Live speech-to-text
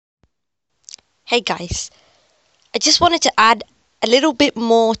Hey guys, I just wanted to add a little bit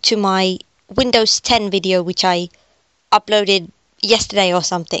more to my Windows 10 video which I uploaded yesterday or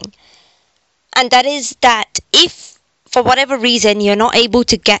something. And that is that if for whatever reason you're not able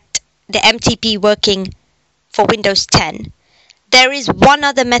to get the MTP working for Windows 10, there is one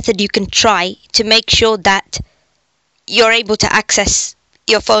other method you can try to make sure that you're able to access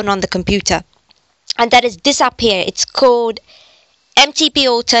your phone on the computer. And that is this app here. It's called MTP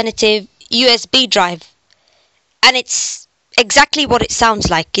Alternative USB drive, and it's exactly what it sounds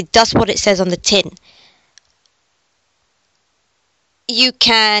like. It does what it says on the tin. It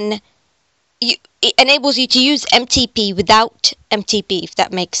enables you to use MTP without MTP, if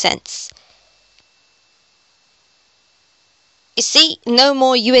that makes sense. You see, no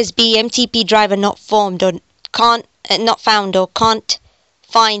more USB MTP driver not found or can't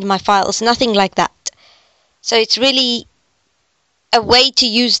find my files, nothing like that. So it's really a way to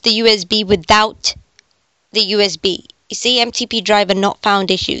use the USB without the USB. You see, MTP driver not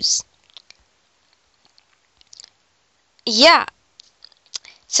found issues. Yeah,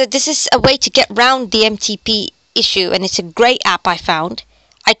 so this is a way to get around the MTP issue, and it's a great app I found.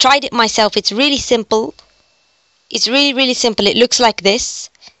 I tried it myself. It's really simple. It's really simple. It looks like this,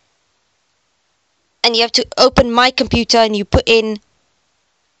 and you have to open My Computer and you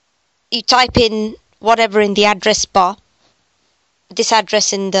type in whatever in the address bar, this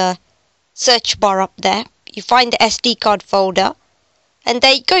address in the search bar up there. You find the SD card folder, and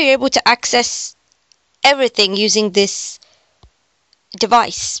there you go. You're able to access everything using this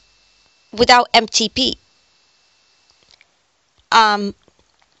device without MTP. But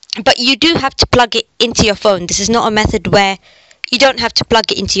you do have to plug it into your phone. This is not a method where you don't have to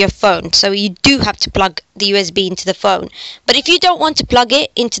plug it into your phone. So you do have to plug the USB into the phone. But if you don't want to plug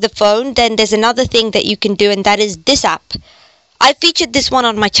it into the phone, then there's another thing that you can do, and that is this app. I featured this one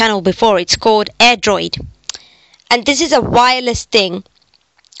on my channel before. It's called AirDroid. And this is a wireless thing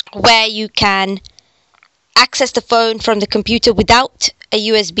where you can access the phone from the computer without a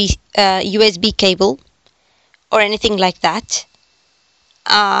USB cable or anything like that.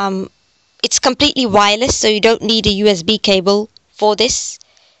 It's completely wireless, so you don't need a USB cable for this.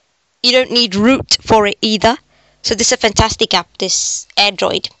 You don't need root for it either. So this is a fantastic app, this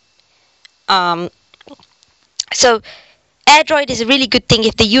AirDroid. So AirDroid is a really good thing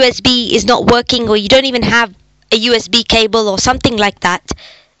if the USB is not working, or you don't even have a USB cable or something like that.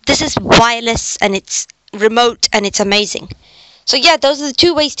 This is wireless and it's remote and it's amazing. So yeah, those are the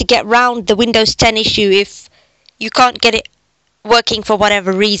two ways to get around the Windows 10 issue if you can't get it working for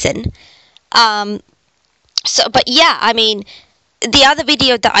whatever reason. But yeah, I mean, the other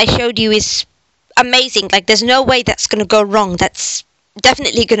video that I showed you is amazing. Like, there's no way that's going to go wrong. That's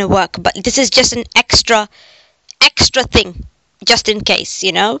definitely going to work. But this is just an extra thing, just in case,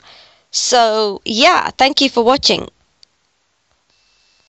 you know. So yeah, thank you for watching.